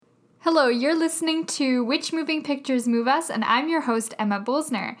Hello, you're listening to Which Moving Pictures Move Us, and I'm your host, Emma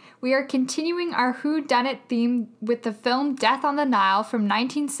Bolsner. We are continuing our whodunit theme with the film Death on the Nile from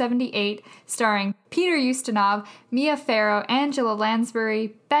 1978, starring Peter Ustinov, Mia Farrow, Angela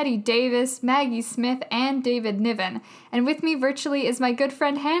Lansbury, Bette Davis, Maggie Smith, and David Niven. And with me virtually is my good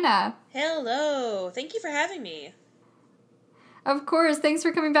friend Hannah. Hello. Thank you for having me. Of course, thanks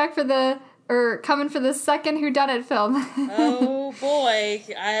for coming back for the second whodunit film. Oh boy,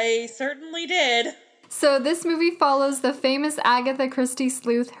 I certainly did. So this movie follows the famous Agatha Christie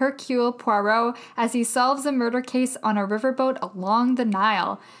sleuth Hercule Poirot as he solves a murder case on a riverboat along the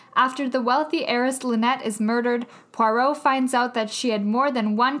Nile. After the wealthy heiress Lynette is murdered, Poirot finds out that she had more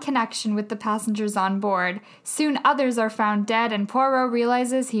than one connection with the passengers on board. Soon others are found dead, and Poirot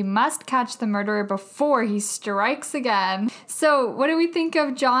realizes he must catch the murderer before he strikes again. So, what do we think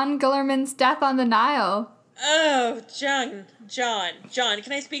of John Guillermin's Death on the Nile? Oh, John,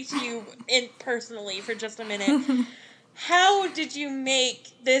 can I speak to you personally for just a minute? How did you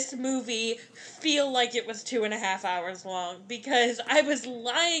make this movie feel like it was 2.5 hours long? Because I was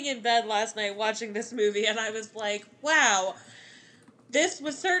lying in bed last night watching this movie and I was like, wow, this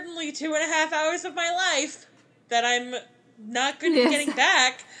was certainly 2.5 hours of my life that I'm not going to be getting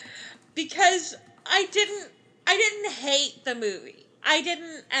back, because I didn't hate the movie. I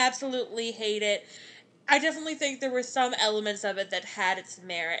didn't absolutely hate it. I definitely think there were some elements of it that had its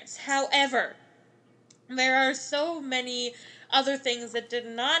merits. However, there are so many other things that did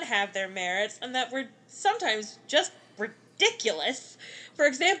not have their merits and that were sometimes just ridiculous. For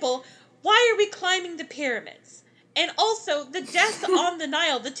example, why are we climbing the pyramids? And also, the death on the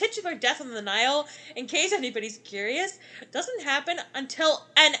Nile, the titular death on the Nile, in case anybody's curious, doesn't happen until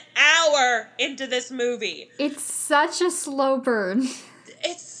an hour into this movie. It's such a slow burn.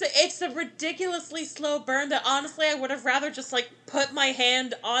 It's a ridiculously slow burn that honestly I would have rather just put my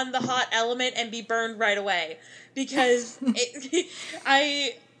hand on the hot element and be burned right away, because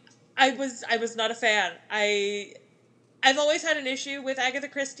I was not a fan. I've always had an issue with Agatha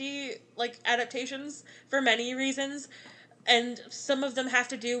Christie adaptations for many reasons, and some of them have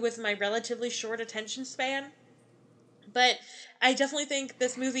to do with my relatively short attention span. But I definitely think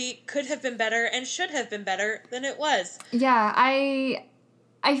this movie could have been better and should have been better than it was. Yeah,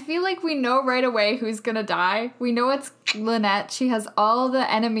 I feel like we know right away who's gonna die. We know it's Lynette. She has all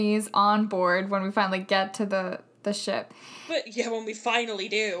the enemies on board when we finally get to the ship. But yeah, when we finally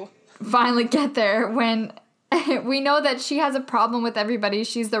do. Finally get there, when we know that she has a problem with everybody.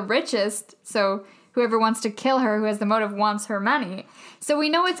 She's the richest, so whoever wants to kill her, who has the motive, wants her money. So we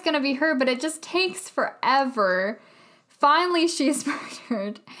know it's gonna be her, but it just takes forever. Finally, she's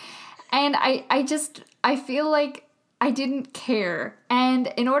murdered. And I feel like I didn't care. And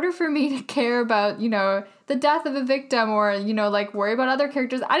in order for me to care about, the death of a victim or, worry about other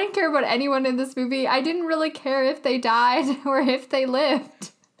characters, I didn't care about anyone in this movie. I didn't really care if they died or if they lived.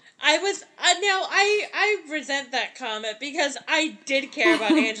 I resent that comment, because I did care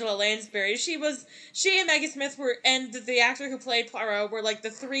about Angela Lansbury. She and Maggie Smith and the actor who played Poirot were the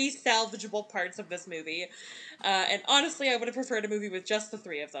three salvageable parts of this movie. And honestly, I would have preferred a movie with just the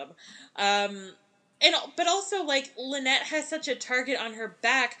three of them. But also, Lynette has such a target on her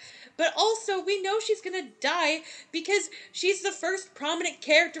back, but also we know she's gonna die because she's the first prominent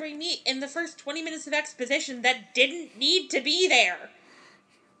character we meet in the first 20 minutes of exposition that didn't need to be there.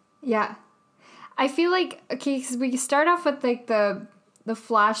 Yeah. I feel like, okay, because we start off with, the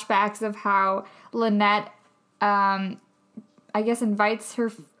flashbacks of how Lynette, I guess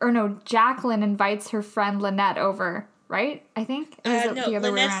Jacqueline invites her friend Lynette over. Right? I think? Or is it the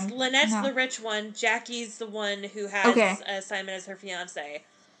other way around? Lynette's the rich one. Jackie's the one who has Simon as her fiancé.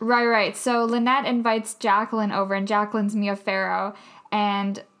 Right. So Lynette invites Jacqueline over, and Jacqueline's Mia Farrow,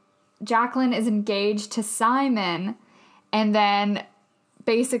 and Jacqueline is engaged to Simon, and then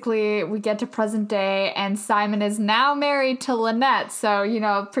basically we get to present day, and Simon is now married to Lynette,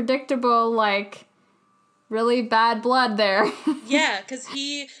 so, predictable, really bad blood there. Yeah,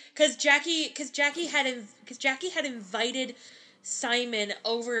 because Jackie had invited Simon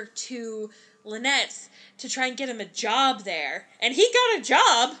over to Lynette's to try and get him a job there, and he got a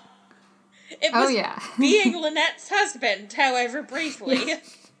job. It was being Lynette's husband, however briefly. Yeah.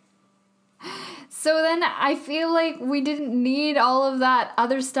 So then I feel like we didn't need all of that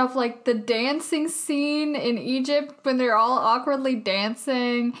other stuff, like the dancing scene in Egypt when they're all awkwardly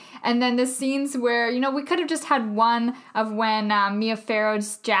dancing, and then the scenes where, we could have just had one of when Mia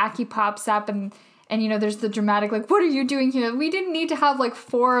Farrow's Jackie pops up and there's the dramatic, what are you doing here? We didn't need to have,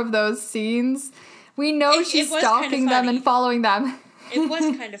 4 of those scenes. We know she's stalking them and following them. It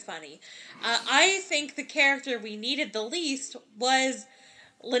was kind of funny. I think the character we needed the least was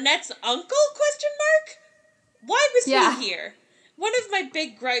Lynette's uncle? Question mark? Why was he here? One of my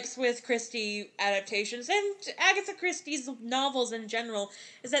big gripes with Christie adaptations, and Agatha Christie's novels in general,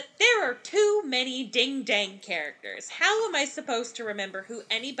 is that there are too many ding-dang characters. How am I supposed to remember who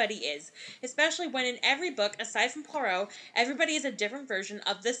anybody is? Especially when in every book, aside from Poirot, everybody is a different version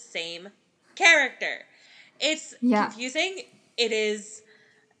of the same character. It's confusing. It is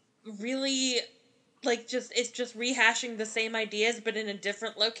really, it's just rehashing the same ideas, but in a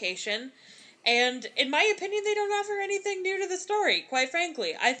different location. And in my opinion, they don't offer anything new to the story, quite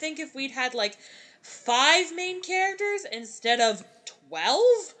frankly. I think if we'd had 5 main characters instead of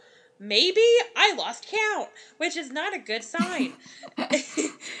 12, maybe I lost count, which is not a good sign.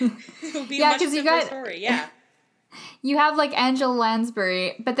 It would be a much simpler story, yeah. You have Angela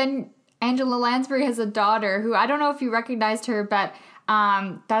Lansbury, but then Angela Lansbury has a daughter who, I don't know if you recognized her, but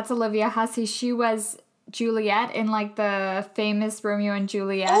that's Olivia Hussey. She was Juliet in the famous Romeo and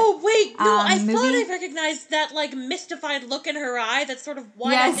Juliet. Oh wait, no, I thought I recognized that mystified look in her eye, that sort of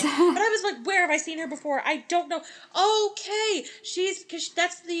wide-eyed thing. But I was like, where have I seen her before? I don't know. Okay,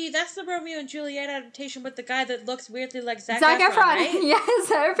 that's the Romeo and Juliet adaptation with the guy that looks weirdly like Zac Efron, right?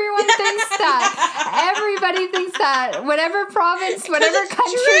 Yes, everyone thinks that. Everybody thinks that. Whatever province, whatever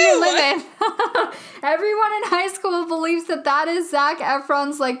country you live in, everyone in high school believes that is Zac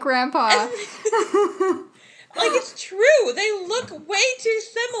Efron's grandpa. It's true. They look way too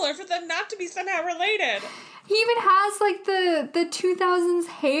similar for them not to be somehow related. He even has the 2000s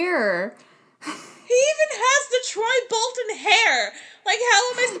hair. He even has the Troy Bolton hair.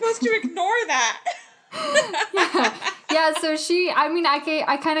 How am I supposed to ignore that? Yeah, so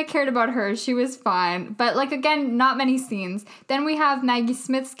I kind of cared about her. She was fine. But, again, not many scenes. Then we have Maggie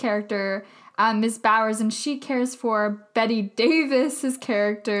Smith's character, Miss Bowers, and she cares for Betty Davis's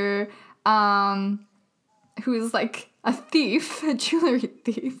character, who's a thief, a jewelry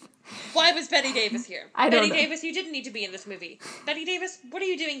thief. Why was Betty Davis here? I don't know. Betty Davis, you didn't need to be in this movie. Betty Davis, what are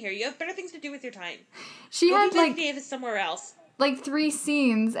you doing here? You have better things to do with your time. She had Betty Davis somewhere else. 3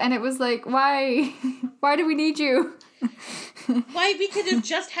 scenes, and it was why? Why do we need you? Why, we could have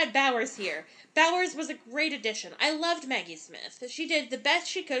just had Bowers here. Bowers was a great addition. I loved Maggie Smith. She did the best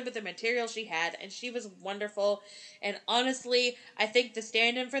she could with the material she had, and she was wonderful. And honestly, I think the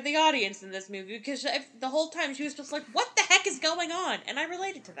stand-in for the audience in this movie, because the whole time she was just like, what the heck is going on? And I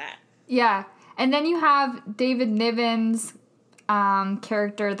related to that. Yeah. And then you have David Niven's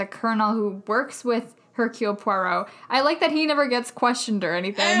character, the Colonel, who works with Hercule Poirot. I like that he never gets questioned or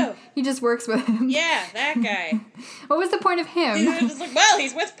anything. Oh. He just works with him. Yeah, that guy. What was the point of him? He was just well,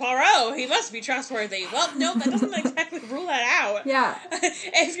 he's with Poirot. He must be trustworthy. Well, no, that doesn't exactly rule that out. Yeah.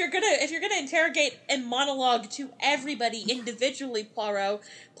 If you're gonna interrogate and monologue to everybody individually, Poirot,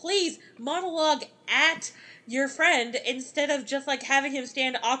 please monologue at your friend instead of just having him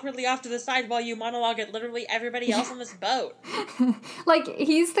stand awkwardly off to the side while you monologue at literally everybody else on this boat.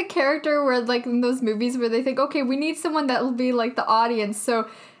 He's the character where in those movies where they think, okay, we need someone that will be the audience, so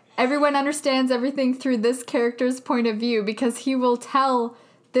everyone understands everything through this character's point of view because he will tell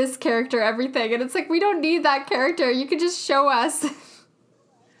this character everything, and it's we don't need that character, you can just show us.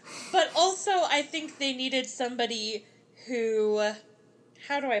 But also I think they needed somebody who,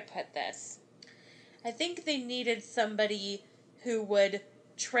 how do I put this? I think they needed somebody who would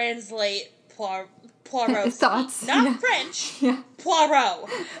translate Poirot's thoughts. Not French, Poirot.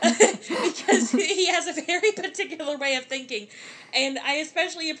 Because he has a very particular way of thinking. And I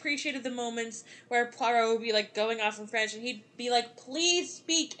especially appreciated the moments where Poirot would be going off in French and he'd be please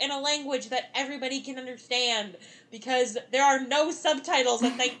speak in a language that everybody can understand because there are no subtitles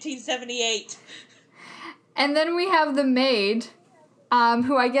in 1978. And then we have the maid,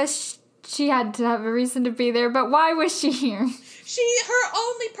 who I guess she had to have a reason to be there, but why was she here? Her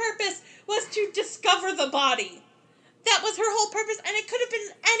only purpose was to discover the body. That was her whole purpose, and it could have been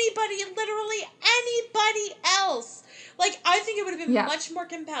anybody, literally anybody else. I think it would have been much more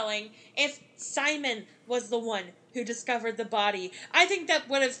compelling if Simon was the one who discovered the body. I think that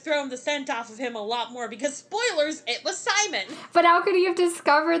would have thrown the scent off of him a lot more, because, spoilers, it was Simon. But how could he have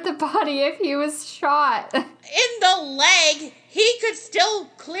discovered the body if he was shot? In the leg! He could still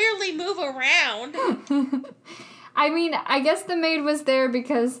clearly move around. I guess the maid was there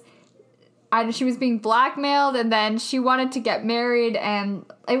because she was being blackmailed, and then she wanted to get married, and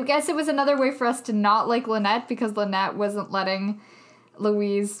I guess it was another way for us to not like Lynette, because Lynette wasn't letting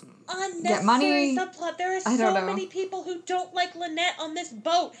Louise get money. Subplot. There are so many people who don't like Lynette on this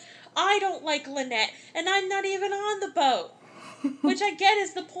boat. I don't like Lynette, and I'm not even on the boat. Which I get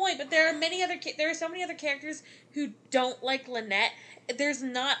is the point, but there are so many other characters who don't like Lynette. There's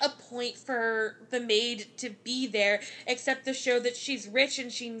not a point for the maid to be there, except to show that she's rich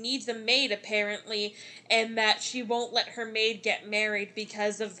and she needs a maid, apparently, and that she won't let her maid get married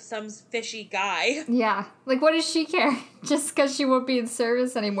because of some fishy guy. Yeah. Like, what does she care? Just because she won't be in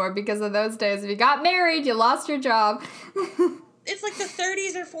service anymore because of those days. If you got married, you lost your job. It's like the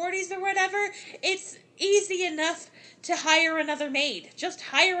 30s or 40s or whatever. It's easy enough to hire another maid. Just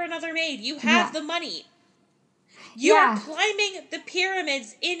hire another maid. You have the money. You are climbing the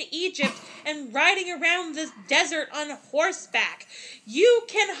pyramids in Egypt and riding around this desert on horseback. You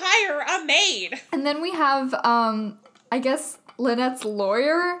can hire a maid. And then we have, I guess, Lynette's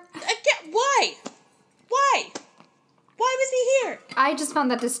lawyer. Again, why? Why? Why was he here? I just found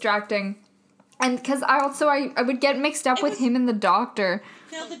that distracting. And because I would get mixed up with him and the doctor.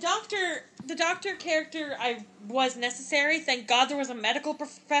 Now, the doctor character was necessary. Thank God there was a medical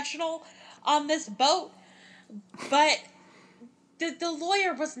professional on this boat. But the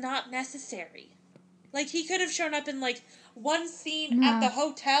lawyer was not necessary. Like, he could have shown up in, like, one scene at the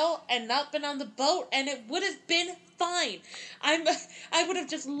hotel and not been on the boat, and it would have been fine. I would have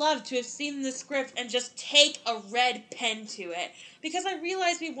just loved to have seen the script and just take a red pen to it. Because I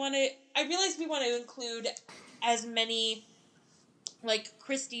realize we want to include as many, like,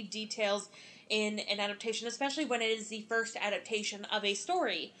 Christie details in an adaptation, especially when it is the first adaptation of a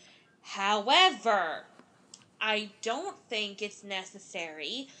story. However, I don't think it's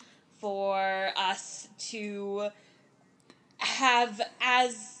necessary for us to have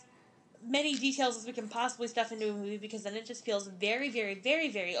as many details as we can possibly stuff into a movie, because then it just feels very, very, very,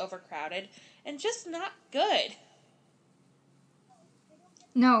 very overcrowded and just not good.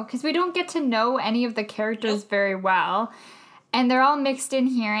 No, because we don't get to know any of the characters very well. And they're all mixed in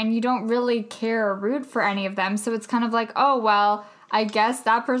here, and you don't really care or root for any of them. So it's kind of like, oh, well, I guess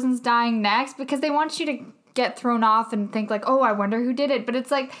that person's dying next, because they want you to get thrown off and think like, oh, I wonder who did it. But it's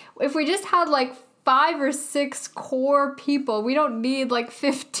like, if we just had like 5 or 6 core people, we don't need like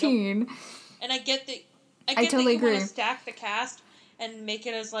 15. Nope. And I get that totally agree. Want to stack the cast and make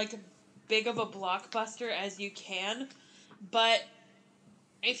it as like big of a blockbuster as you can, but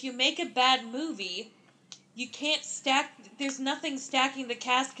if you make a bad movie, you can't there's nothing stacking the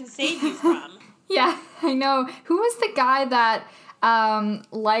cast can save you from. Yeah, I know. Who was the guy that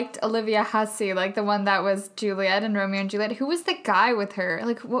liked Olivia Hussey, like the one that was Juliet and Romeo and Juliet? Who was the guy with her?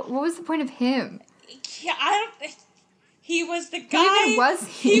 Like, what was the point of him? Yeah, he was the guy. Who even was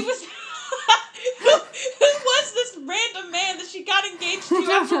he? He was... who was this random man that she got engaged to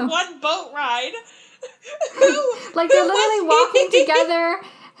after one boat ride? Like, they're literally walking together,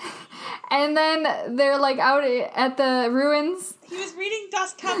 and then they're, like, out at the ruins. He was reading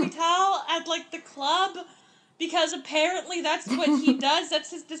Das Kapital at, like, the club, because apparently that's what he does.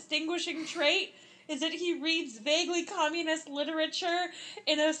 That's his distinguishing trait, is that he reads vaguely communist literature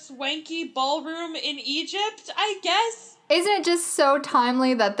in a swanky ballroom in Egypt, I guess. Isn't it just so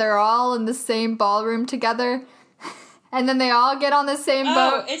timely that they're all in the same ballroom together? And then they all get on the same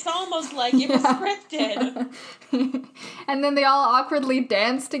boat. It's almost like it was scripted. And then they all awkwardly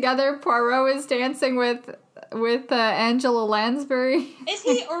dance together. Poirot is dancing with Angela Lansbury. Is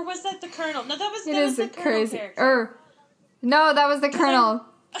he, or was that the Colonel? No, that was the Colonel character. No, that was the Colonel.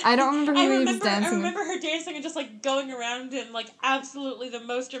 I don't remember who he was dancing. I remember her dancing and just like going around in like absolutely the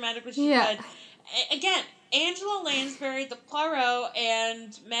most dramatic she could. Again, Angela Lansbury, the Poirot,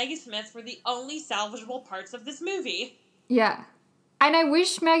 and Maggie Smith were the only salvageable parts of this movie. Yeah. And I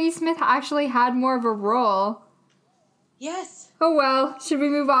wish Maggie Smith actually had more of a role. Yes. Oh well, should we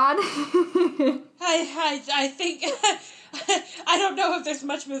move on? I think... I don't know if there's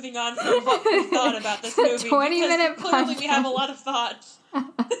much moving on from what we thought about this movie. 20-minute clearly we have a lot of thoughts.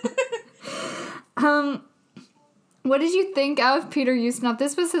 What did you think of Peter Ustinov?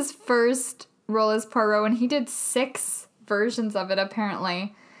 This was his first role as Poirot, and he did 6 versions of it,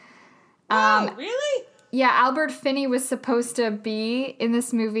 apparently. Oh, really? Yeah, Albert Finney was supposed to be in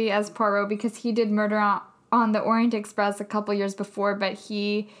this movie as Poirot because he did Murder on the Orient Express a couple years before, but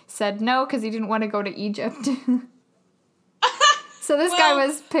he said no because he didn't want to go to Egypt. So this guy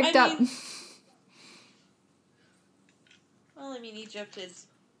was picked up. Well, I mean,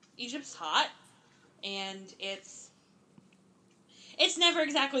 Egypt's hot, and it's never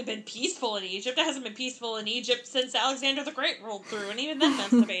exactly been peaceful in Egypt. It hasn't been peaceful in Egypt since Alexander the Great rolled through, and even then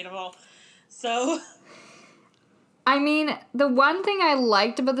that's debatable. So, I mean, the one thing I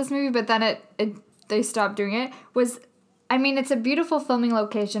liked about this movie, but then they stopped doing it, was, I mean, it's a beautiful filming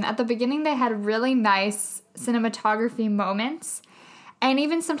location. At the beginning, they had really nice cinematography moments, and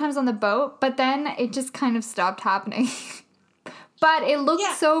even sometimes on the boat, but then it just kind of stopped happening. But it looked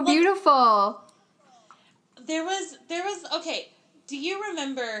Yeah, so like, beautiful. There was, okay, do you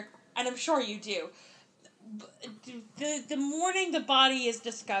remember, and I'm sure you do, the morning the body is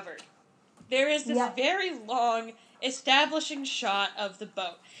discovered, there is this Yep. very long establishing shot of the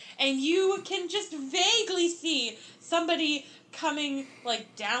boat. And you can just vaguely see somebody coming,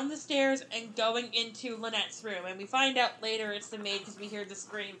 like, down the stairs and going into Lynette's room. And we find out later it's the maid because we hear the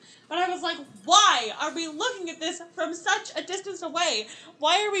scream. But I was like, why are we looking at this from such a distance away?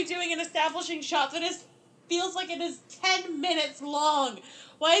 Why are we doing an establishing shot that feels like it is 10 minutes long?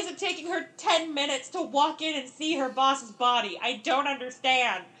 Why is it taking her 10 minutes to walk in and see her boss's body? I don't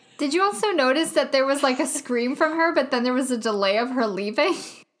understand. Did you also notice that there was like a scream from her, but then there was a delay of her leaving?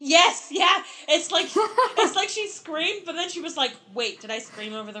 Yes, yeah. It's like she screamed, but then she was like, wait, did I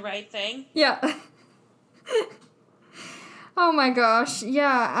scream over the right thing? Yeah. Oh my gosh.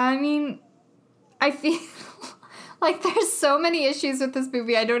 Yeah, I mean, I feel like there's so many issues with this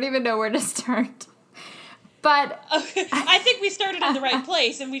movie, I don't even know where to start. But I think we started in the right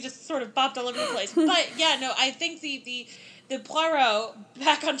place, and we just sort of bopped all over the place. But, yeah, no, I think the Poirot,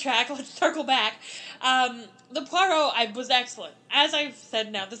 back on track, let's circle back. The Poirot was excellent. As I've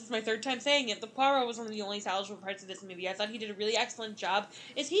said now, this is my third time saying it, the Poirot was one of the only salvageable parts of this movie. I thought he did a really excellent job.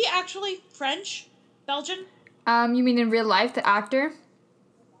 Is he actually French? Belgian? you mean in real life, the actor?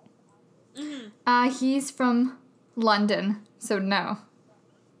 Mm-hmm. He's from London, so no.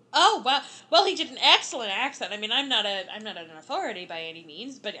 Oh, well, he did an excellent accent. I mean, I'm not an authority by any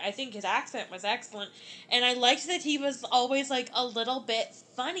means, but I think his accent was excellent, and I liked that he was always, like, a little bit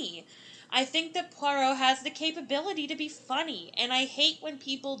funny. I think that Poirot has the capability to be funny, and I hate when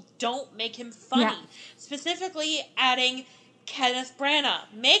people don't make him funny. Yeah. Specifically, adding Kenneth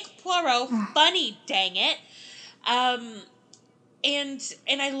Branagh. Make Poirot funny, dang it. And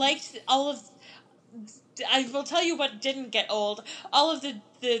I liked all of... I will tell you what didn't get old. All of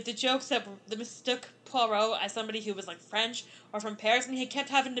the jokes that mistook Poirot as somebody who was, like, French or from Paris, and he kept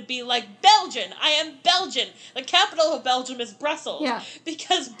having to be like, Belgian! I am Belgian! The capital of Belgium is Brussels. Yeah.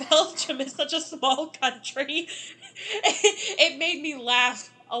 Because Belgium is such a small country. It made me laugh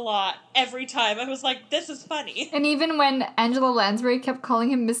a lot every time. I was like, this is funny. And even when Angela Lansbury kept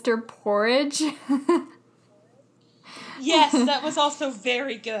calling him Mr. Porridge. Yes, that was also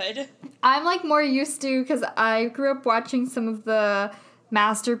very good. I'm, like, more used to, because I grew up watching some of the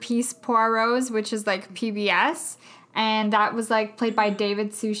Masterpiece Poirots, which is, like, PBS, and that was, like, played by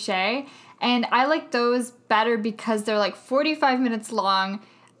David Suchet, and I like those better because they're, like, 45 minutes long.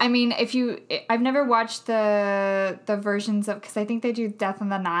 I mean, I've never watched the versions of, because I think they do Death on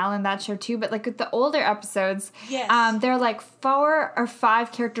the Nile and that show too, but, like, with the older episodes, Yes. they're, like, 4 or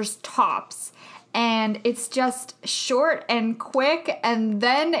 5 characters tops. And it's just short and quick, and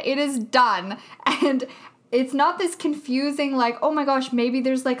then it is done. And it's not this confusing, like, oh my gosh, maybe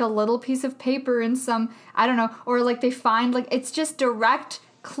there's, like, a little piece of paper in some, I don't know, or, like, they find, like, it's just direct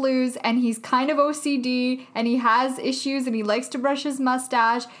clues, and he's kind of OCD, and he has issues, and he likes to brush his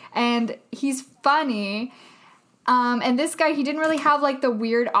mustache, and he's funny. And this guy, he didn't really have, like, the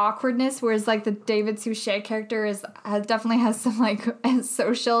weird awkwardness, whereas, like, the David Suchet character definitely has some, like,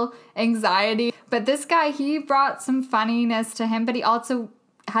 social anxiety. But this guy, he brought some funniness to him, but he also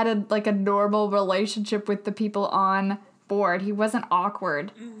had a normal relationship with the people on board. He wasn't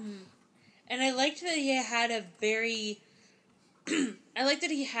awkward. Mm-hmm. And I liked that he had a very... I liked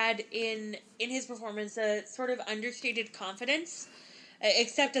that he had in his performance a sort of understated confidence.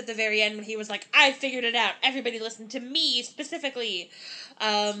 Except at the very end when he was like, I figured it out. Everybody listen to me specifically.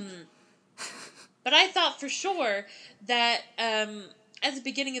 But I thought for sure that at the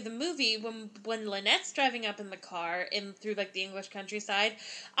beginning of the movie, when Lynette's driving up in the car through, like, the English countryside,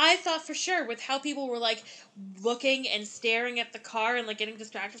 I thought for sure with how people were, like, looking and staring at the car and, like, getting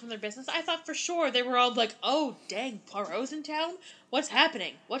distracted from their business, I thought for sure they were all like, oh, dang, Poirot's in town? What's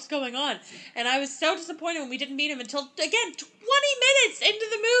happening? What's going on? And I was so disappointed when we didn't meet him until, again, 20 minutes into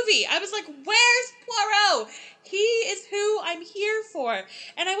the movie. I was like, where's Poirot? He is who I'm here for.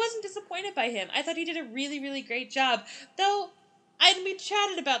 And I wasn't disappointed by him. I thought he did a really, really great job. Though, we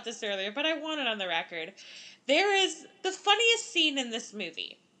chatted about this earlier, but I want it on the record. There is, the funniest scene in this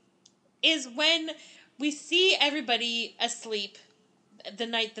movie is when we see everybody asleep the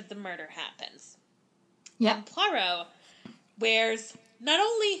night that the murder happens. Yeah. And Poirot wears not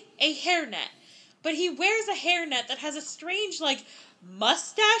only a hairnet, but he wears a hairnet that has a strange, like,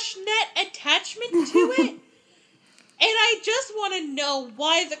 mustache net attachment to it. And I just want to know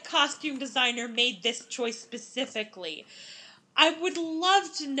why the costume designer made this choice specifically. I would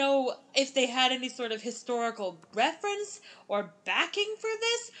love to know if they had any sort of historical reference or backing for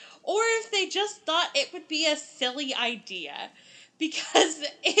this, or if they just thought it would be a silly idea. because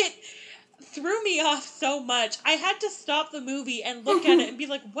it threw me off so much. I had to stop the movie and look at it and be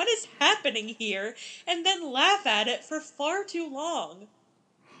like, what is happening here? And then laugh at it for far too long.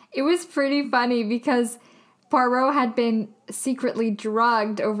 It was pretty funny because Poirot had been secretly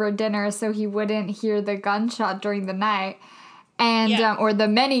drugged over dinner so he wouldn't hear the gunshot during the night. And, or the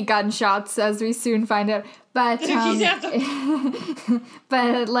many gunshots, as we soon find out. But,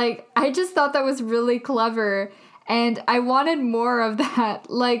 but, like, I just thought that was really clever. And I wanted more of that.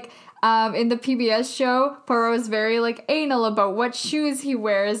 Like, in the PBS show, Poirot was very, like, anal about what shoes he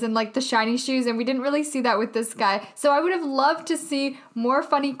wears and, like, the shiny shoes. And we didn't really see that with this guy. So I would have loved to see more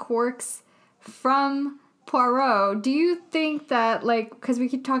funny quirks from Poirot. Do you think that, like, because we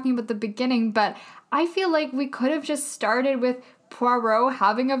keep talking about the beginning, but I feel like we could have just started with Poirot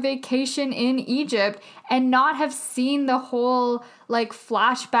having a vacation in Egypt and not have seen the whole, like,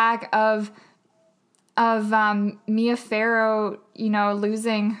 flashback of Mia Farrow, you know,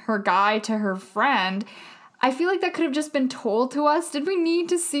 losing her guy to her friend. I feel like that could have just been told to us. Did we need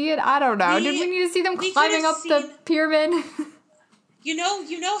to see it? I don't know. Did we need to see them climbing up the pyramid? You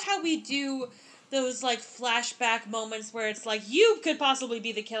know how we do those, like, flashback moments where it's like, you could possibly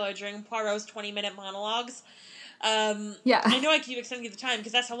be the killer during Poirot's 20-minute monologues? Yeah. I know I keep extending the time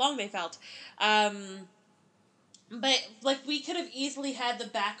because that's how long they felt. But, like, we could have easily had the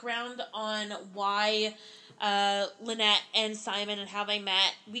background on why Lynette and Simon and how they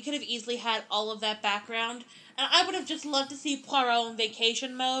met. We could have easily had all of that background. And I would have just loved to see Poirot in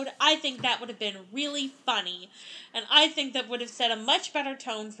vacation mode. I think that would have been really funny. And I think that would have set a much better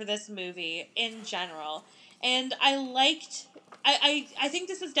tone for this movie in general. And I liked... I think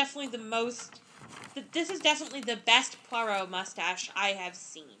this is definitely the best Poirot mustache I have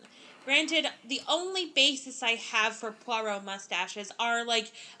seen. Granted, the only basis I have for Poirot mustaches are,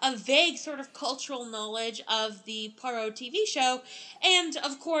 like, a vague sort of cultural knowledge of the Poirot TV show, and,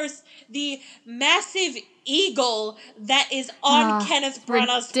 of course, the massive eagle that is on Kenneth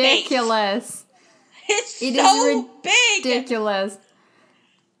Branagh's face. Ridiculous. It so big! Ridiculous.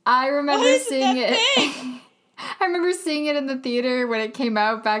 I remember seeing it. I remember seeing it in the theater when it came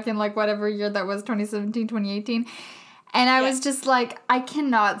out back in, like, whatever year that was, 2017, 2018. And I was just like, I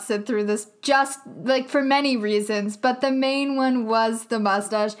cannot sit through this, just, like, for many reasons. But the main one was the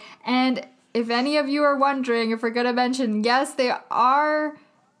mustache. And if any of you are wondering, if we're going to mention, yes, they are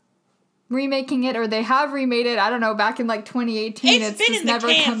remaking it, or they have remade it, I don't know, back in, like, 2018. It's been in the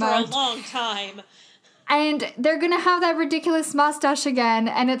can for a long time. And they're going to have that ridiculous mustache again.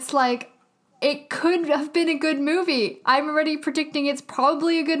 And it's like, it could have been a good movie. I'm already predicting it's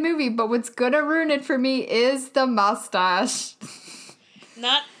probably a good movie, but what's gonna ruin it for me is the mustache.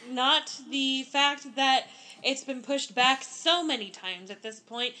 Not the fact that it's been pushed back so many times at this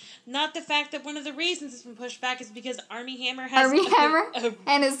point. Not the fact that one of the reasons it's been pushed back is because Armie Hammer and his cannibalism.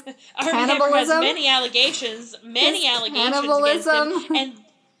 Hammer has many allegations against him,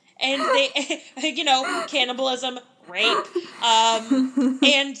 and they, you know, cannibalism, rape,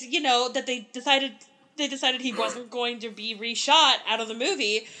 and, you know, that they decided he wasn't going to be reshot out of the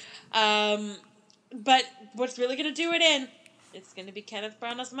movie, but what's really going to do it in, it's going to be Kenneth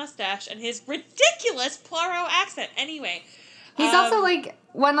Branagh's mustache and his ridiculous Poirot accent. Anyway. He's also, like,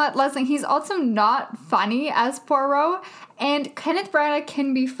 one last thing, he's also not funny as Poirot, and Kenneth Branagh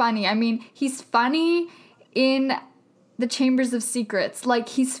can be funny. I mean, he's funny in The Chambers of Secrets. Like,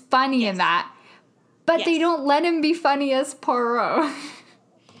 he's funny in that. But they don't let him be funny as Poirot.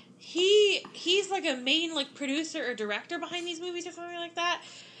 He's like a main, like, producer or director behind these movies or something like that.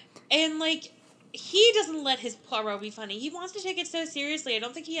 And, like, he doesn't let his Poirot be funny. He wants to take it so seriously. I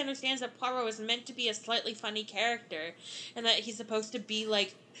don't think he understands that Poirot is meant to be a slightly funny character. And that he's supposed to be,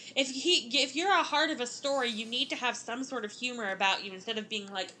 like... If you're a heart of a story, you need to have some sort of humor about you instead of being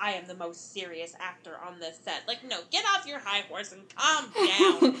like, I am the most serious actor on this set. Like, no, get off your high horse and calm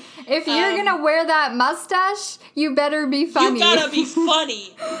down. If you're gonna wear that mustache, you better be funny. You gotta be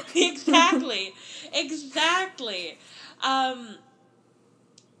funny. Exactly.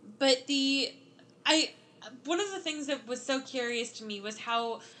 But one of the things that was so curious to me was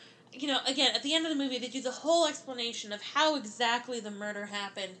how, you know, again, at the end of the movie, they do the whole explanation of how exactly the murder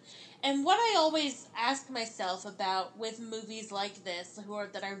happened. And what I always ask myself about with movies like this,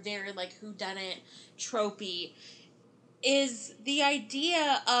 that are very, like, whodunit, tropey, is the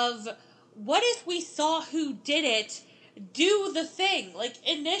idea of, what if we saw who did it do the thing, like,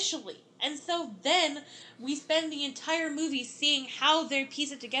 initially? And so then we spend the entire movie seeing how they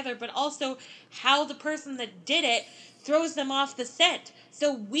piece it together, but also how the person that did it throws them off the set.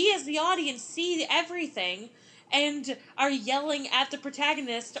 So we as the audience see everything, and are yelling at the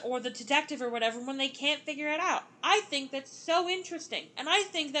protagonist or the detective or whatever when they can't figure it out. I think that's so interesting. And I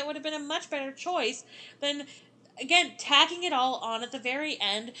think that would have been a much better choice than, again, tacking it all on at the very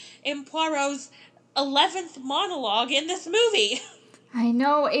end in Poirot's 11th monologue in this movie. I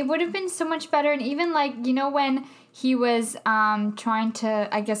know. It would have been so much better. And even, like, you know, when he was trying to,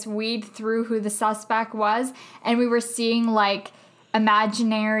 I guess, weed through who the suspect was, and we were seeing, like,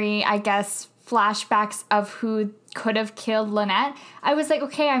 imaginary, I guess, flashbacks of who could have killed Lynette, I was like,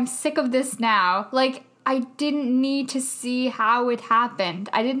 okay, I'm sick of this now. Like, I didn't need to see how it happened.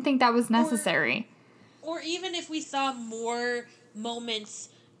 I didn't think that was necessary. Or even if we saw more moments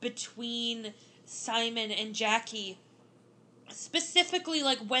between Simon and Jackie, specifically,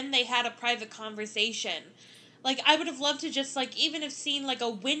 like, when they had a private conversation. Like, I would have loved to just, like, even have seen, like, a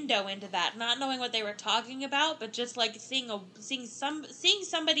window into that, not knowing what they were talking about, but just, like, seeing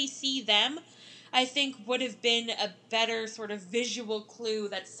somebody see them, I think would have been a better sort of visual clue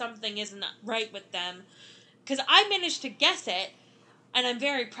that something isn't right with them. Because I managed to guess it, and I'm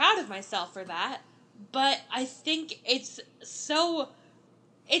very proud of myself for that, but I think it's so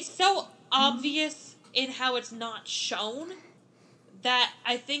obvious in how it's not shown that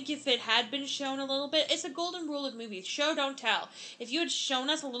I think if it had been shown a little bit, it's a golden rule of movies, show, don't tell. If you had shown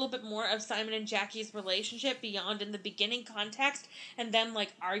us a little bit more of Simon and Jackie's relationship beyond in the beginning context and them,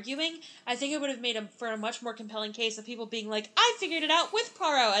 like, arguing, I think it would have made for a much more compelling case of people being like, I figured it out with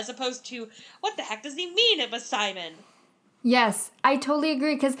Poirot, as opposed to, what the heck does he mean it was Simon? Yes, I totally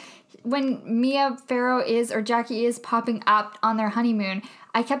agree, because when Mia Farrow or Jackie is popping up on their honeymoon,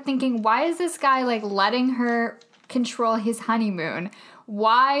 I kept thinking, why is this guy, like, letting her control his honeymoon?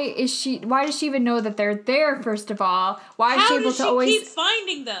 Why does she even know that they're there, first of all? Why is she able to always keep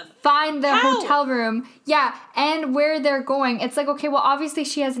finding them? Find the hotel room. Yeah, and where they're going. It's like, okay, well, obviously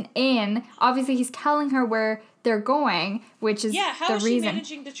she has an inn. Obviously he's telling her where they're going, which is the reason. Yeah, how is she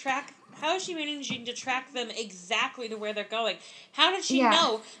managing to track them exactly to where they're going? How did she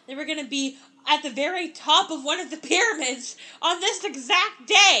know they were going to be at the very top of one of the pyramids on this exact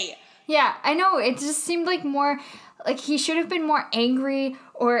day? Yeah, I know. It just seemed like more, like he should have been more angry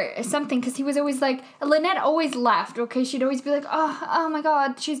or something, because he was always like, Lynette always left, okay? She'd always be like, oh my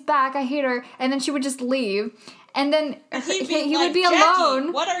God, she's back, I hate her. And then she would just leave. And then he would be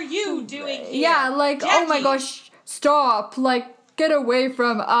alone. What are you doing here? Yeah, like, Jackie. Oh my gosh, stop. Like, get away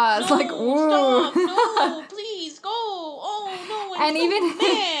from us. No, like, ooh. Stop, no, please, go. Oh, no, I'm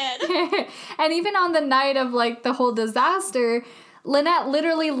mad. And even on the night of, like, the whole disaster, Lynette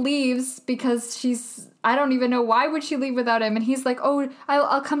literally leaves because I don't even know why would she leave without him. And he's like, oh,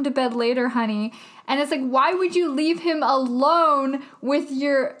 I'll come to bed later, honey. And it's like, why would you leave him alone with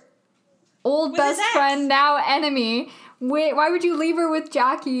your old best friend, now enemy? Why would you leave her with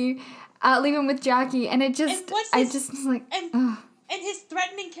Jackie? Leave him with Jackie. And it just, I just was like, and his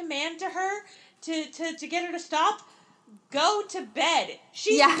threatening command to her to get her to stop, go to bed.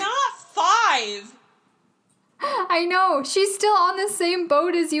 She's not 5. I know. She's still on the same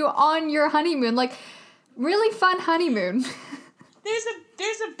boat as you on your honeymoon. Like, really fun honeymoon.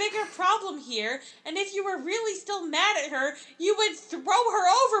 There's a bigger problem here, and if you were really still mad at her, you would throw her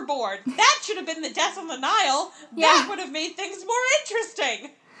overboard. That should have been the death on the Nile. Yeah. That would have made things more interesting.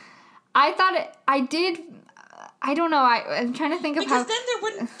 I thought I don't know. I'm trying to think of how... Because then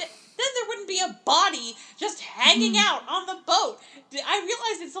there wouldn't be a body just hanging out on the boat. I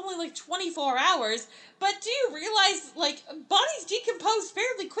realize it's only like 24 hours, but do you realize, like, bodies decompose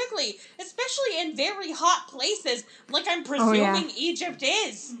fairly quickly, especially in very hot places, like I'm presuming Egypt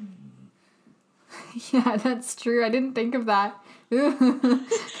is. Yeah, that's true. I didn't think of that. nice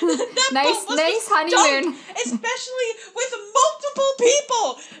honeymoon. Especially with multiple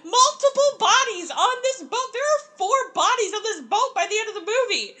people, multiple bodies on this boat. There are 4 bodies on this boat by the end of the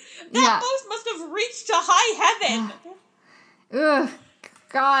movie. That boat must have reached to high heaven. Ugh.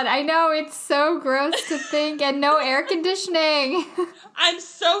 God, I know, it's so gross to think, and no air conditioning. I'm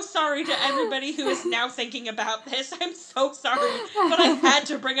so sorry to everybody who is now thinking about this. I'm so sorry, but I had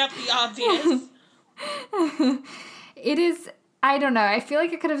to bring up the obvious. It is, I don't know, I feel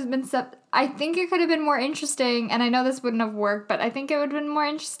like it could have been, I think it could have been more interesting, and I know this wouldn't have worked, but I think it would have been more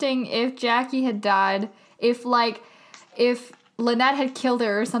interesting if Jackie had died, if Lynette had killed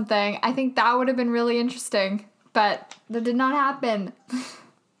her or something. I think that would have been really interesting, but that did not happen.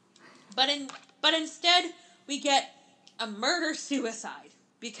 But instead, we get a murder-suicide,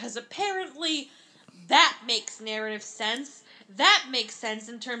 because apparently that makes narrative sense. That makes sense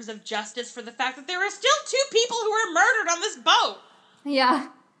in terms of justice for the fact that there are still 2 people who are murdered on this boat. Yeah.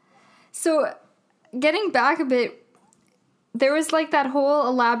 So, getting back a bit, there was like that whole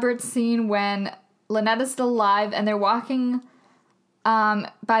elaborate scene when Lynette is still alive, and they're walking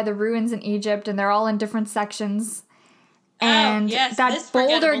by the ruins in Egypt, and they're all in different sections. And yes, that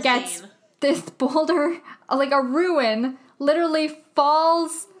boulder gets this boulder, like a ruin, literally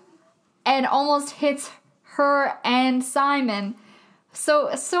falls and almost hits her and Simon. So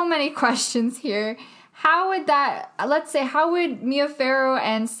many questions here. How would how would Mia Farrow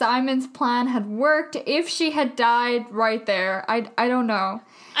and Simon's plan have worked if she had died right there? I don't know.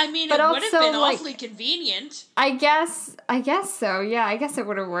 I mean, but it would have been awfully convenient. I guess so. Yeah, I guess it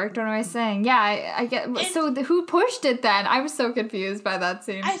would have worked. What am I saying? Yeah, I get. So who pushed it then? I was so confused by that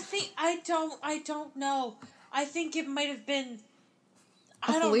scene. I don't know. I think it might have been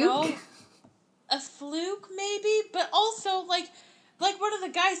a fluke? A fluke maybe, but also like one of the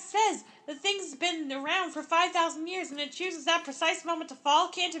guys says, the thing's been around for 5,000 years and it chooses that precise moment to fall.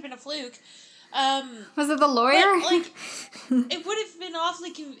 Can't have been a fluke. Was it the lawyer? But, like, it would have been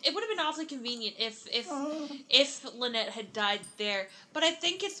awfully convenient if Lynette had died there. But I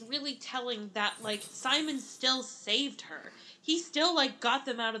think it's really telling that like Simon still saved her. He still like got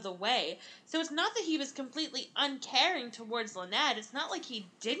them out of the way. So it's not that he was completely uncaring towards Lynette. It's not like he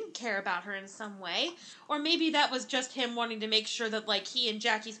didn't care about her in some way. Or maybe that was just him wanting to make sure that like he and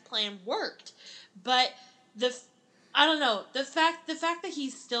Jackie's plan worked. But I don't know. The fact that he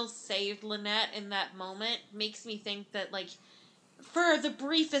still saved Lynette in that moment makes me think that, like, for the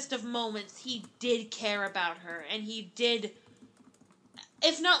briefest of moments, he did care about her, and he did,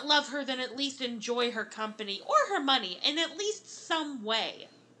 if not love her, then at least enjoy her company, or her money, in at least some way.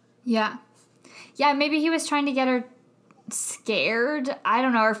 Yeah. Yeah, maybe he was trying to get her scared, I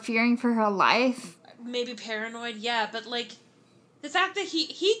don't know, or fearing for her life. Maybe paranoid, yeah, but, like, the fact that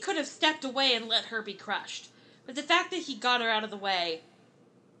he could have stepped away and let her be crushed. But the fact that he got her out of the way,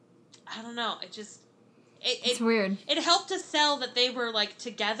 I don't know, it's weird. It helped to sell that they were, like,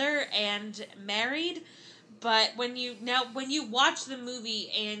 together and married, but when you watch the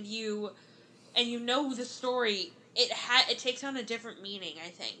movie and you know the story, it takes on a different meaning, I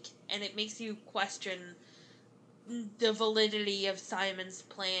think, and it makes you question the validity of Simon's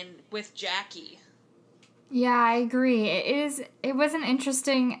plan with Jackie. Yeah, I agree. It was an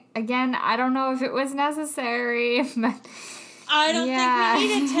interesting, again, I don't know if it was necessary, but I don't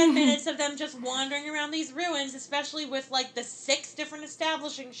think we needed 10 minutes of them just wandering around these ruins, especially with, like, the 6 different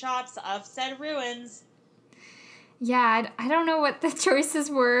establishing shots of said ruins. Yeah, I don't know what the choices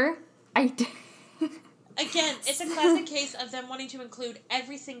were. Again, it's a classic case of them wanting to include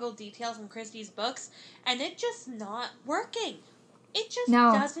every single detail from Christie's books, and it just not working. It just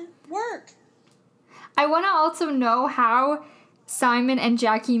doesn't work. I want to also know how Simon and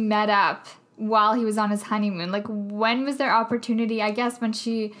Jackie met up while he was on his honeymoon. Like, when was their opportunity? I guess when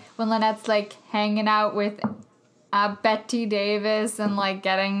Lynette's, like, hanging out with Betty Davis and, like,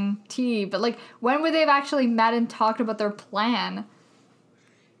 getting tea. But, like, when would they have actually met and talked about their plan?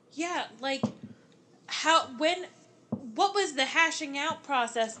 Yeah, like, what was the hashing out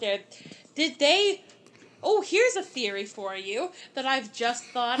process there? Did they... Oh, here's a theory for you that I've just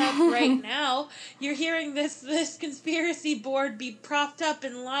thought of right now. You're hearing this conspiracy board be propped up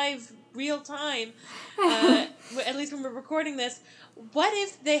in live real time, at least when we're recording this. What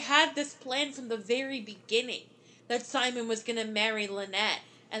if they had this plan from the very beginning, that Simon was going to marry Lynette,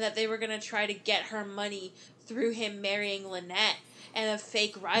 and that they were going to try to get her money through him marrying Lynette, and a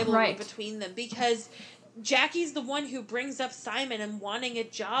fake rivalry between them? Because Jackie's the one who brings up Simon and wanting a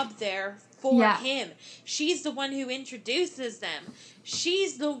job there for him. She's the one who introduces them.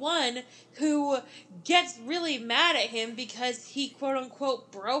 She's the one who gets really mad at him because he,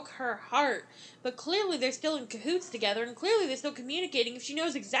 quote-unquote, broke her heart. But clearly they're still in cahoots together, and clearly they're still communicating if she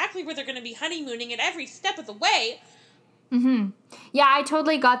knows exactly where they're going to be honeymooning at every step of the way. Mm-hmm. Yeah, I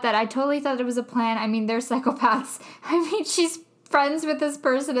totally got that. I totally thought it was a plan. I mean, they're psychopaths. I mean, she's friends with this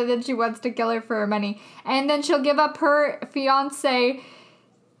person and then she wants to kill her for her money. And then she'll give up her fiancé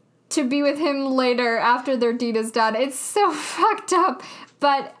to be with him later after their deed is done. It's so fucked up.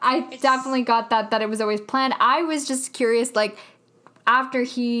 But I definitely got that it was always planned. I was just curious, like, after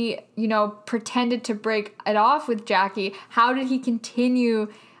he, pretended to break it off with Jackie, how did he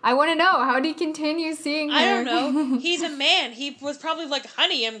continue? I want to know, how did he continue seeing her? I don't know. He's a man. He was probably like,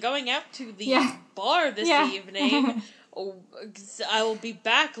 honey, I'm going out to the bar this evening. Oh, I will be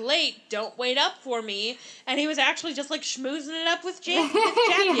back late. Don't wait up for me. And he was actually just like schmoozing it up with Jackie.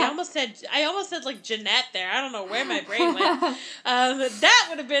 I almost said like Jeanette there. I don't know where my brain went. That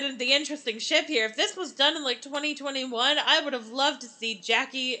would have been the interesting ship here. If this was done in like 2021, I would have loved to see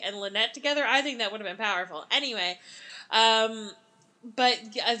Jackie and Lynette together. I think that would have been powerful. Anyway, but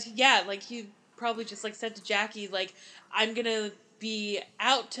yeah, like he probably just like said to Jackie, like, I'm gonna be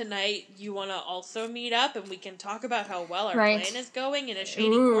out tonight, you want to also meet up and we can talk about how well our Right. plan is going in a shady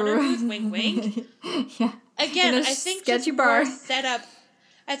corner booth, wink wink. Yeah. Again, In a I think sketchy just bar. more setup.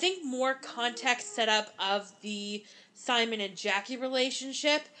 I think more context setup of the Simon and Jackie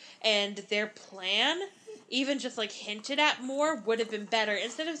relationship and their plan, even just like hinted at more, would have been better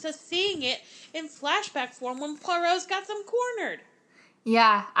instead of just seeing it in flashback form when Poirot's got them cornered.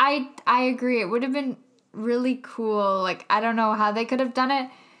 Yeah, I agree. It would have been really cool. Like, I don't know how they could have done it.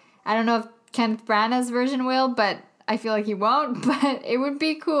 I don't know if Kenneth Branagh's version will, but I feel like he won't. But it would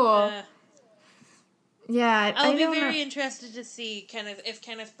be cool. Yeah, I'll I be don't very know. interested to see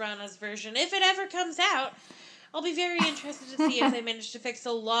Kenneth Branagh's version, if it ever comes out. I'll be very interested to see if they manage to fix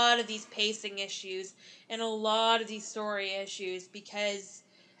a lot of these pacing issues and a lot of these story issues, because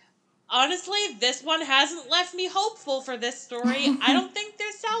honestly, this one hasn't left me hopeful for this story. I don't think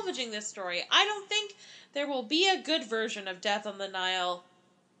they're salvaging this story. I don't think there will be a good version of Death on the Nile,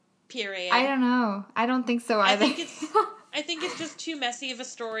 period. I don't know. I don't think so either. I think it's just too messy of a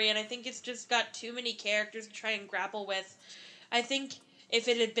story, and I think it's just got too many characters to try and grapple with. I think if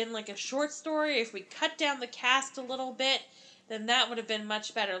it had been like a short story, if we cut down the cast a little bit, then that would have been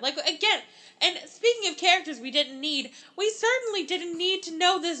much better. Like, again, and speaking of characters we didn't need, we certainly didn't need to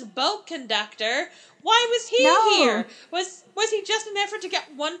know this boat conductor. Why was he here? Was he just an effort to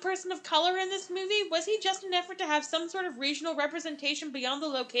get one person of color in this movie? Was he just an effort to have some sort of regional representation beyond the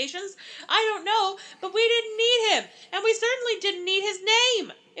locations? I don't know, but we didn't need him. And we certainly didn't need his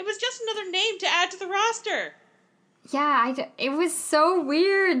name. It was just another name to add to the roster. Yeah, it was so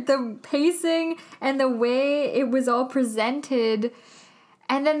weird, the pacing and the way it was all presented.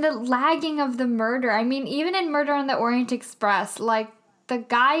 And then the lagging of the murder. I mean, even in Murder on the Orient Express, like, the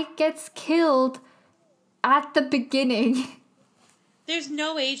guy gets killed at the beginning. There's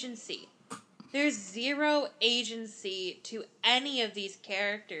no agency. There's zero agency to any of these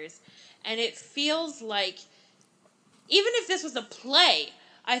characters. And it feels like, even if this was a play,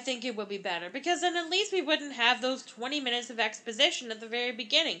 I think it would be better, because then at least we wouldn't have those 20 minutes of exposition at the very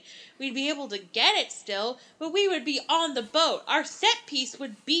beginning. We'd be able to get it still, but we would be on the boat. Our set piece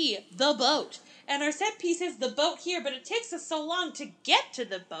would be the boat. And our set piece is the boat here, but it takes us so long to get to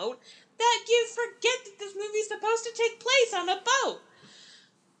the boat that you forget that this movie's supposed to take place on a boat.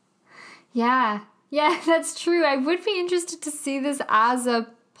 Yeah, that's true. I would be interested to see this as a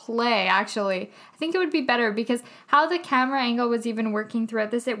play, actually. I think it would be better, because how the camera angle was even working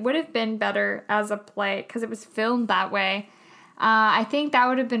throughout this, it would have been better as a play, because it was filmed that way. I think that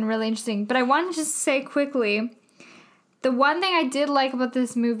would have been really interesting. But I want to just say quickly, the one thing I did like about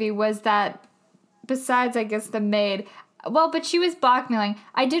this movie was that, besides, I guess, the maid, well, but she was blackmailing,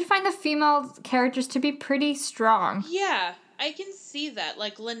 I did find the female characters to be pretty strong. Yeah, I can see that.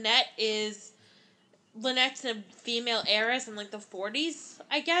 Like, Lynette's a female heiress in, like, the 40s,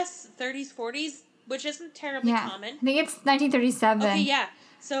 I guess. 30s, 40s, which isn't terribly common. I think it's 1937. Okay, yeah.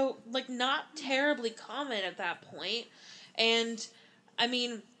 So, like, not terribly common at that point. And, I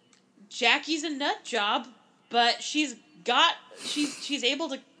mean, Jackie's a nut job, but she's able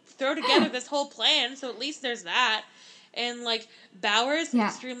to throw together this whole plan, so at least there's that. And, like, Bowers, an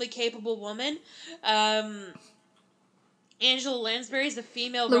extremely capable woman. Angela Lansbury's a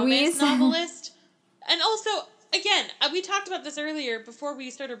female romance novelist. And also, again, we talked about this earlier before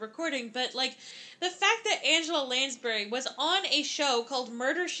we started recording, but, like, the fact that Angela Lansbury was on a show called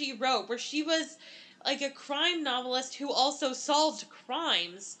Murder, She Wrote, where she was, like, a crime novelist who also solved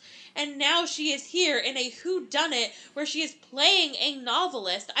crimes, and now she is here in a whodunit where she is playing a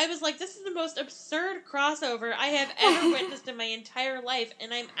novelist. I was like, this is the most absurd crossover I have ever witnessed in my entire life,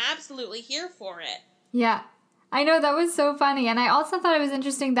 and I'm absolutely here for it. Yeah. I know, that was so funny. And I also thought it was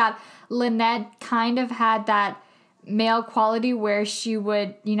interesting that Lynette kind of had that male quality where she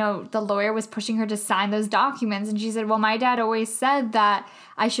would, the lawyer was pushing her to sign those documents. And she said, well, my dad always said that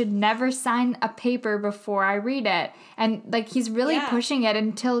I should never sign a paper before I read it. And, like, he's really pushing it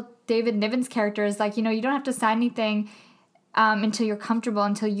until David Niven's character is like, you don't have to sign anything until you're comfortable,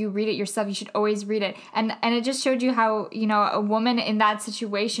 until you read it yourself. You should always read it. And it just showed you how, a woman in that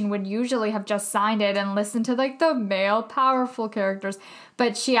situation would usually have just signed it and listened to, like, the male powerful characters.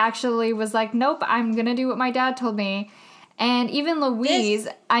 But she actually was like, nope, I'm going to do what my dad told me. And even Louise,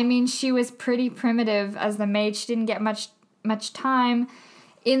 she was pretty primitive as the maid. She didn't get much time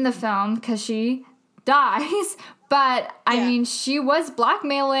in the film because she dies. But, she was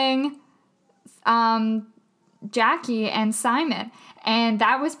blackmailing Jackie and Simon, and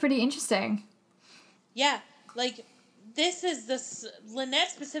that was pretty interesting. Yeah, like, Lynette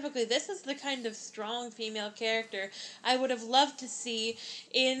specifically, this is the kind of strong female character I would have loved to see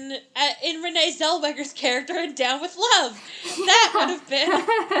in Renee Zellweger's character in Down with Love. That would have been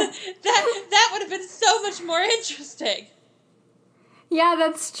that would have been so much more interesting. Yeah,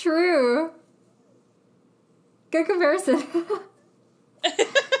 that's true. Good comparison.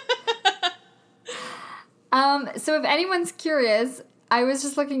 So if anyone's curious, I was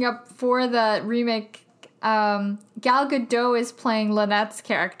just looking up for the remake. Gal Gadot is playing Lynette's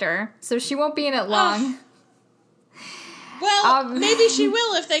character, so she won't be in it long. Well, maybe she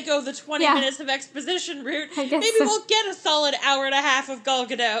will if they go the 20 minutes of exposition route. Maybe we'll get a solid hour and a half of Gal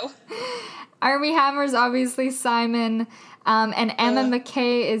Gadot. Armie Hammer's obviously Simon, and Emma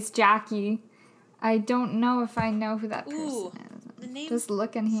McKay is Jackie. I don't know if I know who that person is. The name just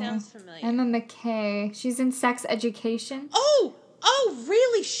looking here. Sounds familiar. Emma McKay. She's in Sex Education. Oh,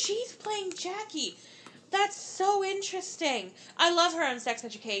 really? She's playing Jackie. That's so interesting. I love her on Sex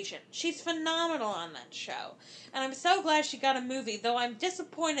Education. She's phenomenal on that show. And I'm so glad she got a movie, though I'm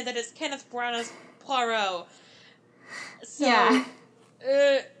disappointed that it's Kenneth Branagh's Poirot. So, yeah.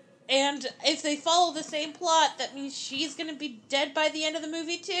 And if they follow the same plot, that means she's going to be dead by the end of the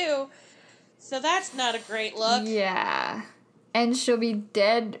movie, too. So that's not a great look. Yeah. And she'll be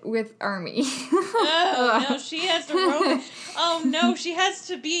dead with Armie. Oh, no, she has to roam. Oh, no, she has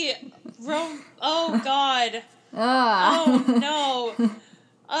to be roam. Oh, God. Oh, no.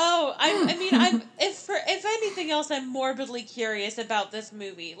 Oh, I mean, if anything else, I'm morbidly curious about this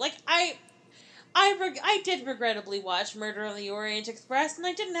movie. Like, I did regrettably watch Murder on the Orient Express, and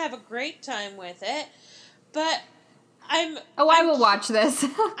I didn't have a great time with it, but I will watch this.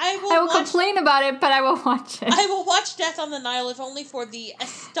 I will complain about it, but I will watch it. I will watch Death on the Nile, if only for the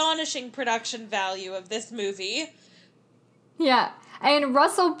astonishing production value of this movie. Yeah, and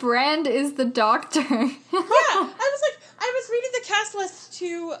Russell Brand is the doctor. I was reading the cast list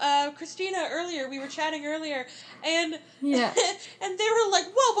to Christina earlier. We were chatting earlier, and yeah, and they were like,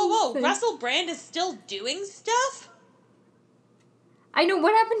 "Whoa! Russell Brand is still doing stuff." I know,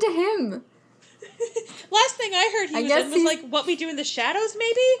 what happened to him. Last thing I heard he was in was like What We Do in the Shadows,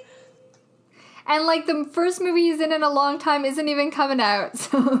 maybe. And like the first movie he's in a long time isn't even coming out.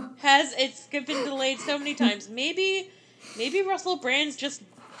 So it's been delayed so many times. Maybe Russell Brand's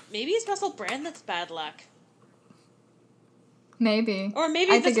maybe it's Russell Brand that's bad luck. Maybe. Or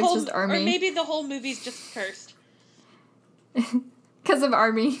maybe it's just Armie. Or maybe the whole movie's just cursed. Because of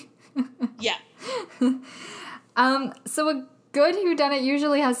Armie. Yeah. So a good whodunit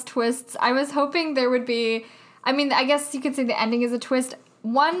usually has twists. I was hoping there would be, I mean, I guess you could say the ending is a twist.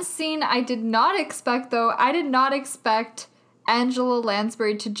 One scene I did not expect, though, I did not expect Angela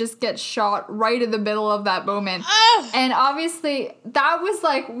Lansbury to just get shot right in the middle of that moment. Oh! And obviously, that was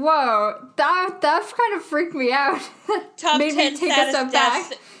like, whoa, that kind of freaked me out. Top 10 saddest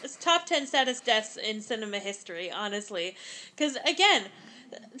deaths. It's top 10 saddest deaths in cinema history, honestly. Because, again,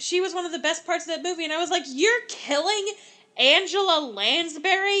 she was one of the best parts of that movie, and I was like, you're killing Angela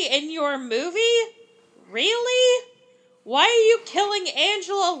Lansbury in your movie? Really? Why are you killing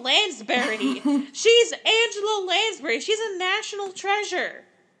Angela Lansbury? She's Angela Lansbury. She's a national treasure.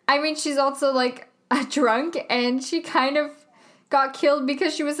 I mean, she's also, like, a drunk, and she kind of got killed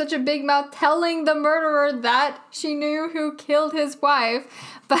because she was such a big mouth telling the murderer that she knew who killed his wife.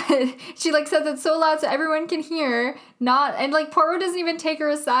 But she, like, says it so loud so everyone can hear. And, like, Poirot doesn't even take her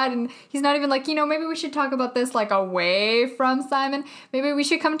aside, and he's not even like, maybe we should talk about this, like, away from Simon. Maybe we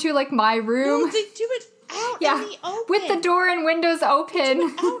should come to, like, my room. No, they do it out in the open. With the door and windows open. They do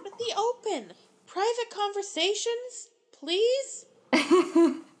it out in the open. Private conversations, please?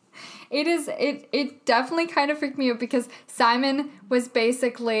 It definitely kind of freaked me out because Simon was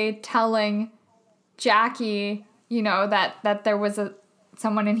basically telling Jackie, that there was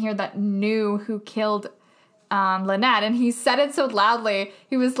someone in here that knew who killed Lynette, and he said it so loudly.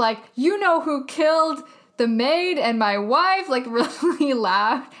 He was like, "You know who killed the maid and my wife," like really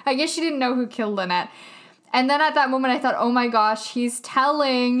loud. I guess she didn't know who killed Lynette. And then at that moment I thought, oh my gosh, he's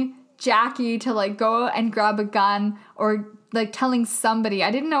telling Jackie to like go and grab a gun, or like telling somebody.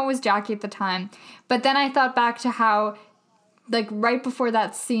 I didn't know it was Jackie at the time. But then I thought back to how like right before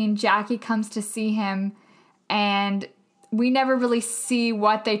that scene, Jackie comes to see him and we never really see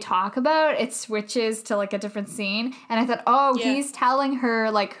what they talk about. It switches to like a different scene. And I thought, he's telling her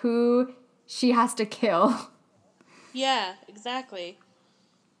like who she has to kill. Yeah, exactly.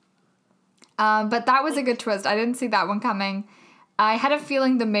 But that was a good twist. I didn't see that one coming. I had a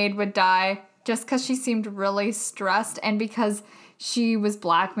feeling the maid would die just because she seemed really stressed and because she was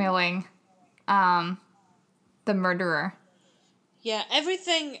blackmailing the murderer. Yeah,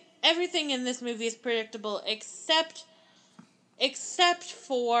 everything in this movie is predictable except except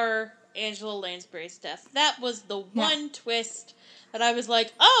for Angela Lansbury's death. That was the one twist that I was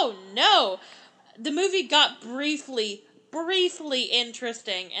like, oh no! The movie got briefly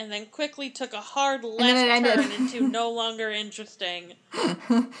interesting, and then quickly took a hard left turn into no longer interesting.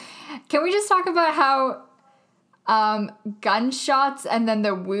 Can we just talk about how gunshots and then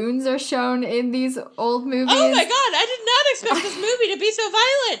the wounds are shown in these old movies? Oh my god, I did not expect this movie to be so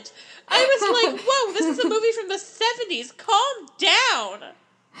violent! I was like, whoa, this is a movie from the 70s. Calm down!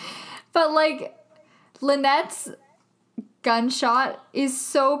 But, like, Lynette's gunshot is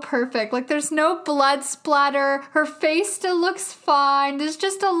so perfect. Like, there's no blood splatter. Her face still looks fine. There's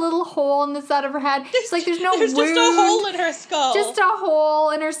just a little hole in the side of her head. It's like there's no wound. There's just a hole in her skull. Just a hole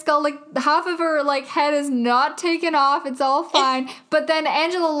in her skull. Like, half of her, like, head is not taken off. It's all fine. But then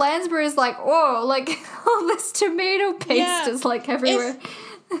Angela Lansbury is like, whoa, like, all this tomato paste is, like, everywhere.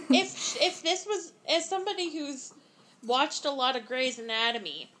 If this was, as somebody who's watched a lot of Grey's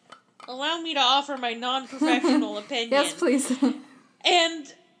Anatomy, allow me to offer my non-professional opinion. Yes, please.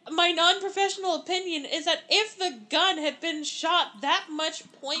 And my non-professional opinion is that if the gun had been shot that much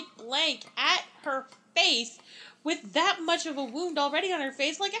point blank at her face, with that much of a wound already on her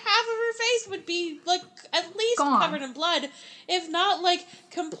face, like, half of her face would be, like, at least covered in blood, if not, like,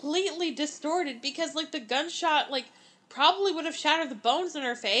 completely distorted, because, like, the gunshot, like, probably would have shattered the bones in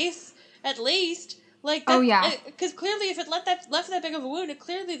her face, at least. Like, that, because clearly if it left that big of a wound,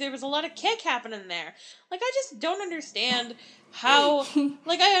 clearly there was a lot of kick happening there. Like, I just don't understand how,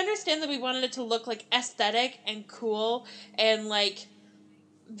 like, I understand that we wanted it to look, like, aesthetic and cool and, like,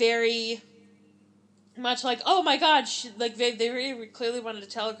 very much like, oh my god, they really clearly wanted to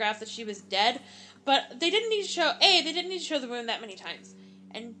telegraph that she was dead, but they didn't need to show, they didn't need to show the wound that many times,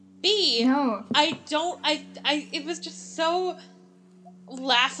 and B, no. it was just so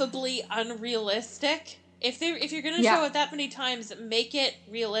laughably unrealistic. If you're gonna show it that many times, make it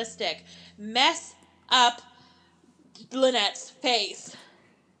realistic. Mess up Lynette's face.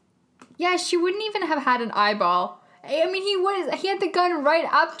 Yeah, she wouldn't even have had an eyeball. I mean, he had the gun right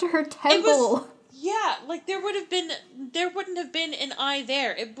up to her temple. Like there wouldn't have been an eye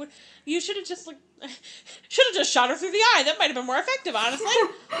there. You should have just shot her through the eye. That might have been more effective, honestly.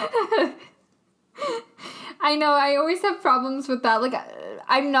 I know, I always have problems with that. Like,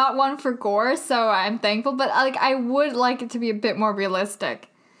 I'm not one for gore, so I'm thankful, but, like, I would like it to be a bit more realistic.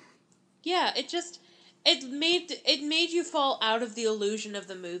 Yeah, it made you fall out of the illusion of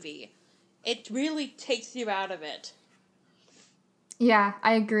the movie. It really takes you out of it. Yeah,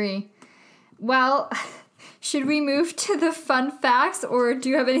 I agree. Well, should we move to the fun facts, or do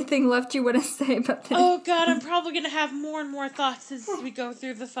you have anything left you want to say about this? Oh god, I'm probably going to have more and more thoughts as we go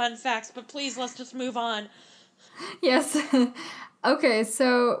through the fun facts, but please, let's just move on. Yes. Okay,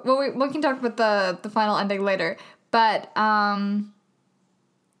 so, well, we can talk about the final ending later, but,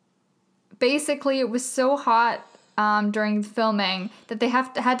 basically it was so hot, during filming that they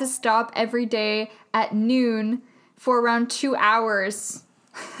had to stop every day at noon for around 2 hours.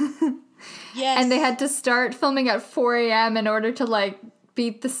 Yes. And they had to start filming at 4 a.m. in order to, like,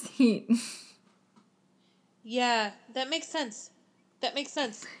 beat the heat. Yeah, that makes sense.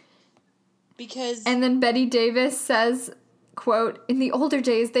 Because... And then Betty Davis says, quote, "In the older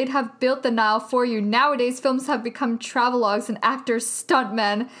days, they'd have built the Nile for you. Nowadays, films have become travelogues and actors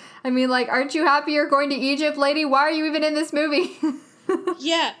stuntmen." I mean, like, aren't you happy you're going to Egypt, lady? Why are you even in this movie?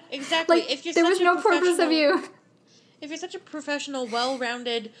 Yeah, exactly. Like, there was no purpose of you. If you're such a professional,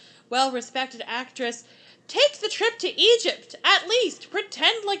 well-rounded, well-respected actress, take the trip to Egypt, at least.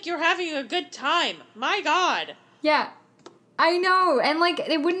 Pretend like you're having a good time. My God. Yeah, I know. And, like,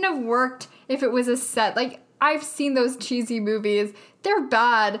 it wouldn't have worked if it was a set. Like, I've seen those cheesy movies. They're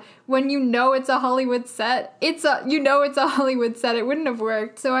bad. When you know it's a Hollywood set, it's a Hollywood set. It wouldn't have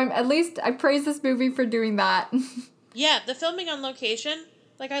worked. So I praise this movie for doing that. Yeah, the filming on location,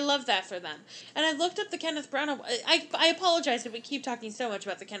 like, I love that for them. And I looked up the Kenneth Branagh. I apologize that we keep talking so much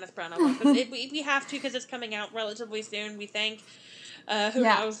about the Kenneth Branagh one, but we have to because it's coming out relatively soon, we think. Who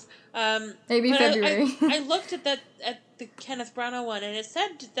knows? Maybe February. I looked at the Kenneth Branagh one, and it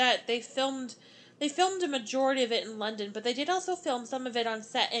said that they filmed a majority of it in London, but they did also film some of it on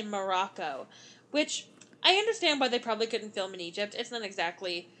set in Morocco, which I understand why they probably couldn't film in Egypt. It's not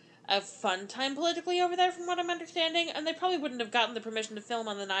exactly a fun time politically over there, from what I'm understanding, and they probably wouldn't have gotten the permission to film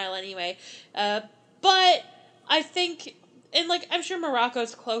on the Nile anyway. But I think, and, like, I'm sure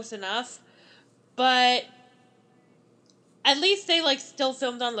Morocco's close enough, but at least they, like, still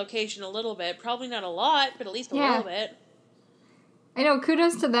filmed on location a little bit. Probably not a lot, but at least a little bit. I know,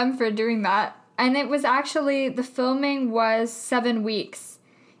 kudos to them for doing that. And it was actually, the filming was 7 weeks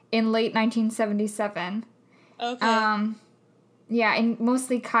in late 1977. Okay. Yeah, and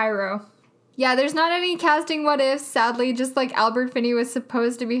mostly Cairo. Yeah, there's not any casting what ifs, sadly, just like Albert Finney was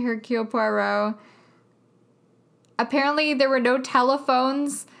supposed to be Hercule Poirot. Apparently, there were no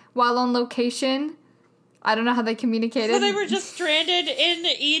telephones while on location. I don't know how they communicated. So they were just stranded in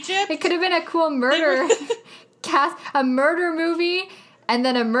Egypt? It could have been a cool murder a murder movie, and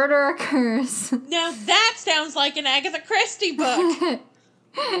then a murder occurs. Now that sounds like an Agatha Christie book.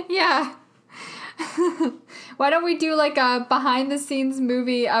 Yeah. Why don't we do like a behind the scenes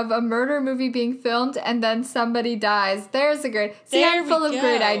movie of a murder movie being filmed and then somebody dies? There's a great... See, I'm full of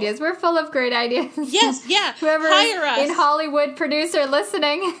great ideas. We're full of great ideas. Yes, yeah. Whoever Hire is us. in Hollywood producer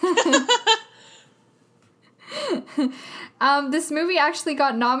listening. This movie actually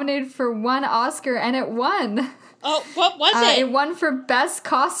got nominated for one Oscar and it won. Oh, what was it? It won for Best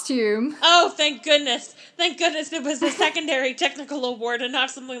Costume. Oh, thank goodness. Thank goodness it was a secondary technical award and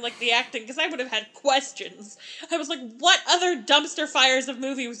not something like the acting, because I would have had questions. I was like, what other dumpster fires of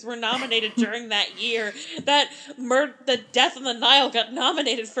movies were nominated during that year? That The Death on the Nile got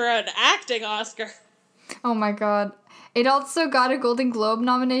nominated for an acting Oscar. Oh my god. It also got a Golden Globe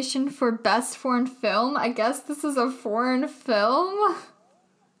nomination for Best Foreign Film. I guess this is a foreign film?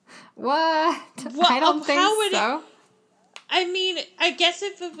 What? I don't think so. I mean, I guess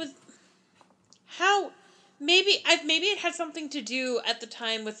if it was... How... Maybe it had something to do at the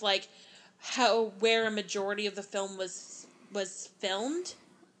time with, like, where a majority of the film was filmed.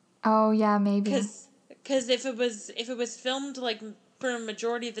 Oh, yeah, maybe. Because if it was filmed, like, for a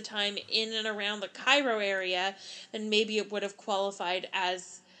majority of the time in and around the Cairo area, then maybe it would have qualified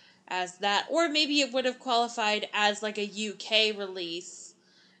as that. Or maybe it would have qualified as, like, a UK release,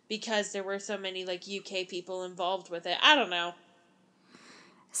 because there were so many, like, UK people involved with it. I don't know.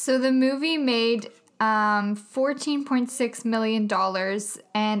 So the movie made $14.6 million,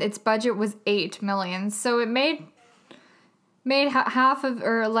 and its budget was $8 million. So it made half of,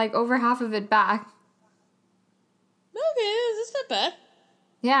 or like over half of it back. Okay, that's not bad.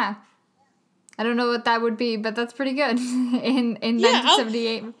 Yeah. I don't know what that would be, but that's pretty good in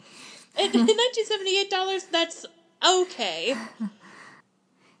 1978. In $1978, that's okay.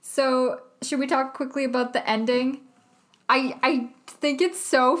 So, should we talk quickly about the ending? I think it's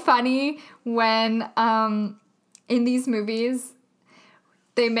so funny when in these movies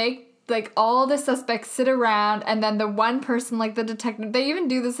they make like all the suspects sit around and then the one person, like the detective, they even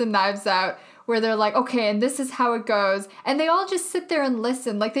do this in Knives Out, where they're like, okay, and this is how it goes, and they all just sit there and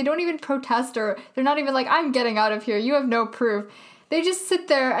listen. Like, they don't even protest, or they're not even like, I'm getting out of here, you have no proof. They just sit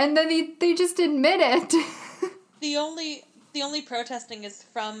there and then they just admit it. The only protesting is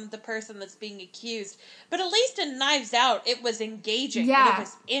from the person that's being accused. But at least in Knives Out, it was engaging. Yeah. And it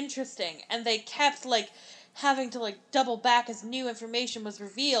was interesting. And they kept, like, having to, like, double back as new information was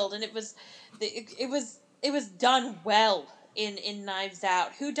revealed. And it was done well in Knives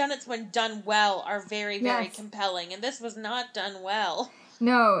Out. Whodunits, when done well, are very, very compelling. And this was not done well.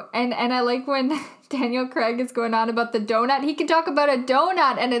 No, and I like when Daniel Craig is going on about the donut. He can talk about a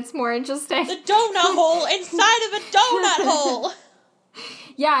donut, and it's more interesting. The donut hole inside of a donut hole!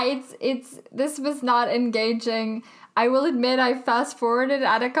 Yeah, this was not engaging. I will admit I fast-forwarded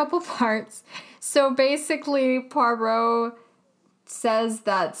at a couple parts. So basically, Poirot says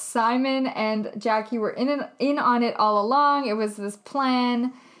that Simon and Jackie were in on it all along. It was this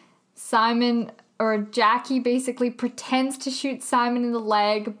plan. Jackie basically pretends to shoot Simon in the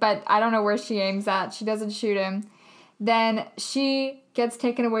leg, but I don't know where she aims at. She doesn't shoot him. Then she gets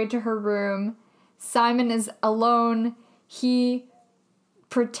taken away to her room. Simon is alone. He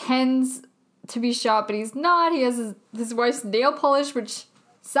pretends to be shot, but he's not. He has his wife's nail polish, which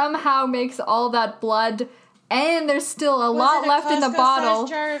somehow makes all that blood, and there's still a lot left in the bottle. Was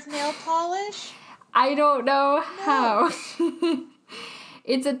it a Costco-sized jar of nail polish? I don't know how.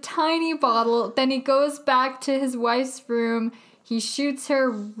 It's a tiny bottle. Then he goes back to his wife's room. He shoots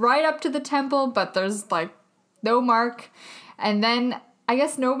her right up to the temple, but there's, like, no mark. And then I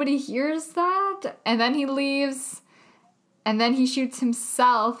guess nobody hears that. And then he leaves. And then he shoots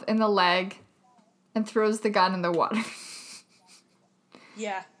himself in the leg and throws the gun in the water.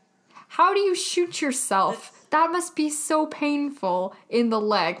 Yeah. How do you shoot yourself? That must be so painful in the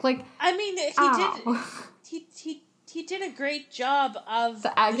leg. Like, I mean, he did a great job of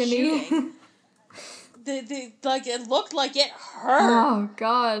the agony. The shooting. Like, it looked like it hurt. Oh,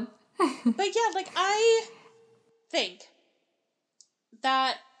 God. But yeah, like, I think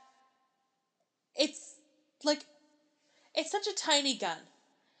that it's such a tiny gun.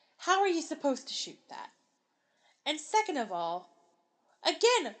 How are you supposed to shoot that? And second of all,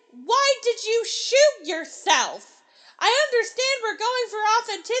 again, why did you shoot yourself? I understand we're going for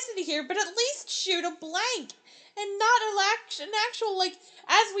authenticity here, but at least shoot a blank. and not an actual, like,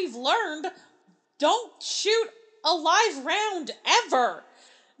 as we've learned, don't shoot a live round ever.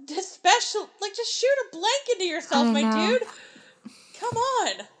 Especially, like, just shoot a blank into yourself, my dude. Come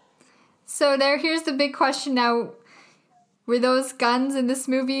on. So here's the big question now. Were those guns in this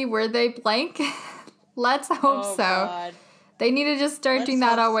movie, were they blank? Let's hope so. God. They need to just start doing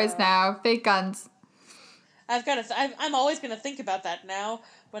that always now. Fake guns. I'm always gonna think about that now.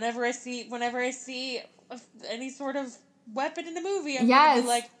 Whenever I see any sort of weapon in the movie, I'm gonna be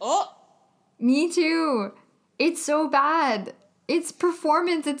like, oh. Me too. It's so bad. It's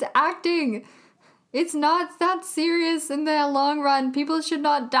performance. It's acting. It's not that serious in the long run. People should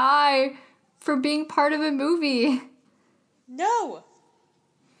not die for being part of a movie. No.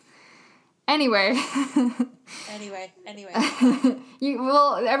 Anyway.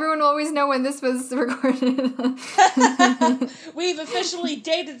 Everyone will always know when this was recorded. We've officially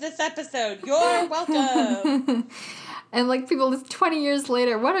dated this episode. You're welcome. And like people 20 years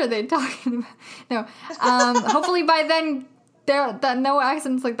later, what are they talking about? No. Hopefully by then that no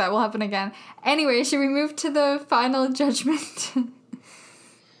accidents like that will happen again. Anyway, should we move to the final judgment?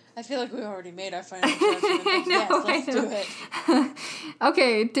 I feel like we already made our final judgment. Yes, let's do it.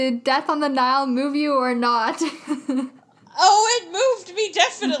 Okay, did Death on the Nile move you or not? Oh, it moved me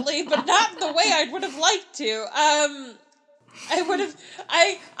definitely, but not the way I would have liked to. I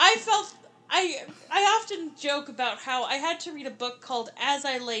often joke about how I had to read a book called As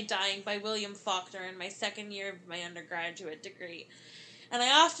I Lay Dying by William Faulkner in my second year of my undergraduate degree. And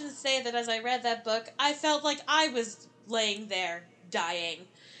I often say that as I read that book, I felt like I was laying there, dying.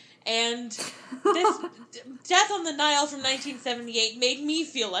 And this Death on the Nile from 1978 made me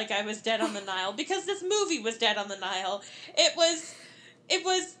feel like I was dead on the Nile, because this movie was dead on the Nile. It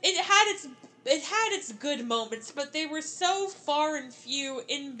had its good moments, but they were so far and few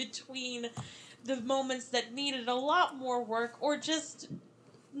in between the moments that needed a lot more work or just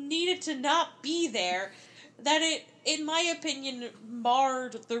needed to not be there, that it, in my opinion,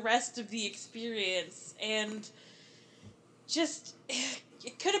 marred the rest of the experience, and just, it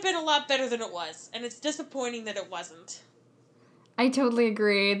could have been a lot better than it was, and it's disappointing that it wasn't. I totally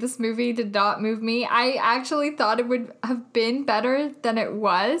agree. This movie did not move me. I actually thought it would have been better than it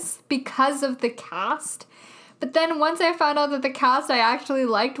was because of the cast. But then once I found out that the cast I actually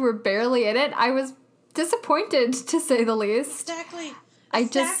liked were barely in it, I was disappointed, to say the least. Exactly. A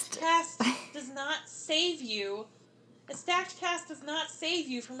stacked cast does not save you. A stacked cast does not save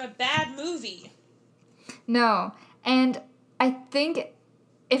you from a bad movie. No. And I think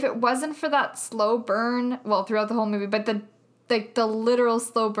if it wasn't for that slow burn, well, throughout the whole movie, but the literal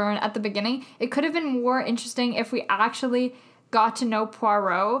slow burn at the beginning, it could have been more interesting if we actually got to know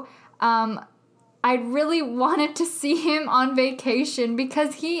Poirot. I really wanted to see him on vacation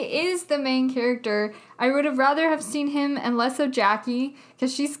because he is the main character. I would have rather have seen him and less of Jackie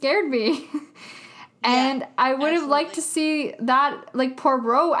because she scared me. And I would have liked to see that, like,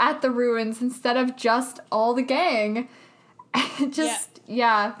 Poirot at the ruins instead of just all the gang. I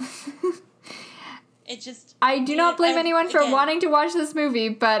do not blame anyone for wanting to watch this movie,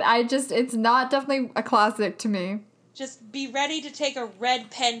 but it's not definitely a classic to me. Just be ready to take a red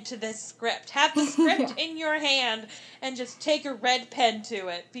pen to this script. Have the script in your hand and just take a red pen to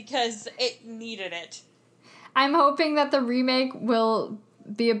it because it needed it. I'm hoping that the remake will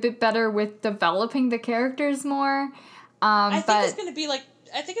be a bit better with developing the characters more. I think it's going to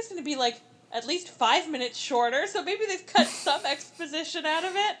be like at least 5 minutes shorter, so maybe they've cut some exposition out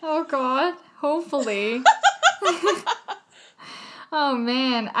of it. Oh God, hopefully. Oh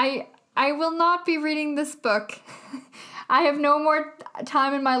man, I will not be reading this book. I have no more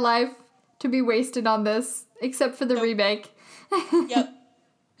time in my life to be wasted on this, except for the remake. Yep.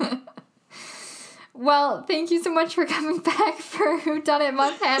 Well, thank you so much for coming back for Whodunit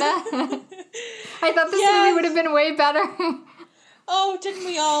Montana. I thought this movie would have been way better. Oh, didn't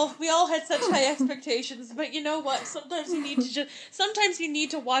we all? We all had such high expectations, but you know what? Sometimes you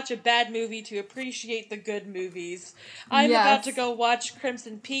need to watch a bad movie to appreciate the good movies. I'm about to go watch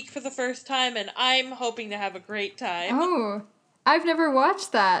Crimson Peak for the first time, and I'm hoping to have a great time. Oh, I've never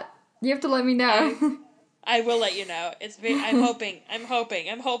watched that. You have to let me know. I will let you know.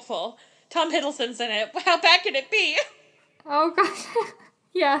 I'm hopeful. Tom Hiddleston's in it. How bad can it be? Oh gosh.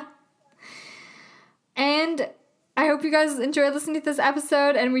 Yeah. And I hope you guys enjoyed listening to this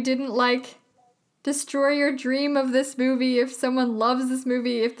episode and we didn't, destroy your dream of this movie. If someone loves this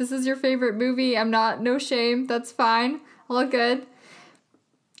movie, if this is your favorite movie, no shame. That's fine. All good.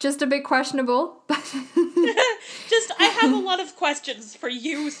 Just a bit questionable. But I have a lot of questions for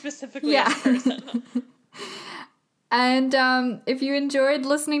you specifically as a person. And if you enjoyed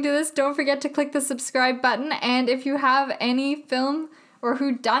listening to this, don't forget to click the subscribe button. And if you have any film or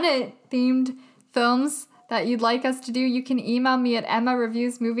whodunit themed films that you'd like us to do, you can email me at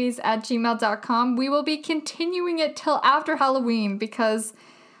emmareviewsmovies@gmail.com. We will be continuing it till after Halloween because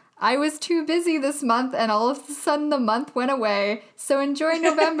I was too busy this month and all of a sudden the month went away. So enjoy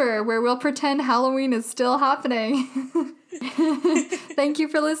November where we'll pretend Halloween is still happening. Thank you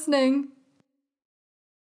for listening.